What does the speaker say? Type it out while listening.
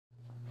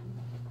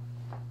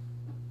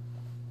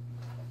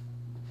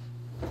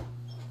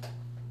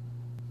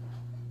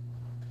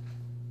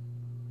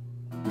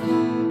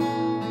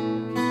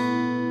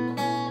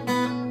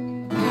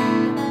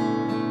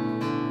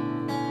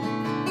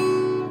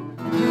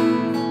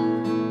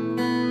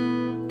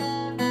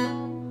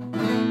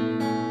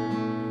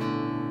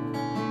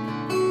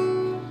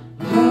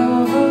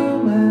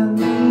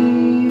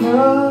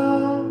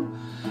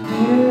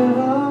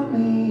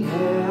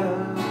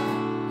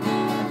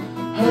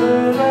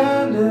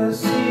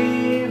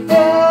deceive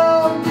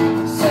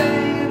them, say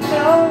you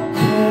don't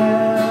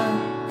care.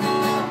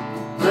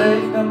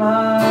 Break them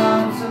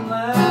hearts and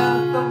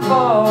let them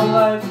fall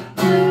like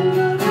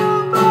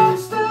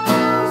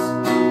monsters.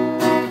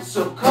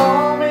 So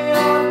call me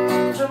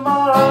up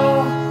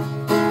tomorrow.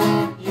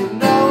 You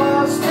know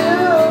I'll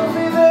still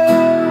be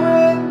there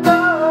with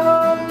the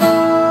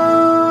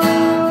moon.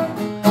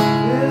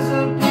 There's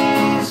a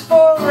peace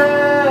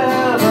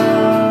forever,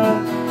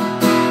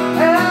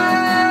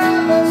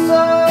 and the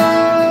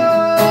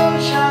sun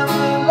shines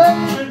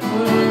electric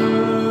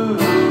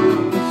blues,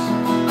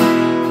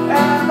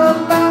 and the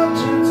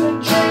mountains and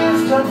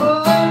trees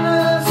tumble into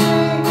the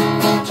sea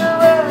to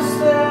rest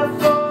there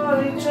for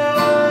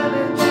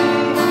eternity.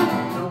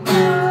 No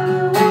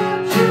matter what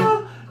you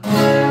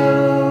do,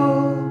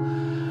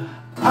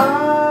 I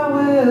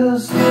will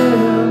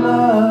still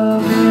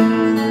love you.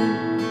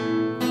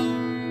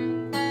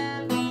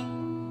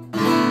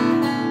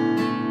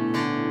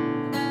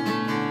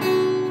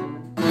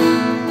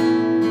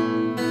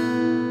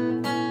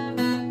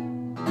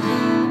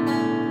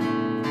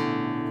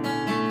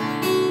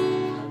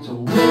 So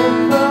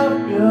whip up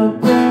your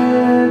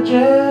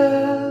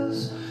bridges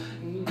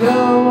and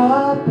go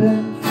up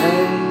in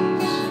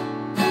flames.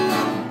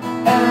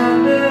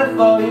 And if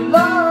all you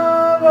love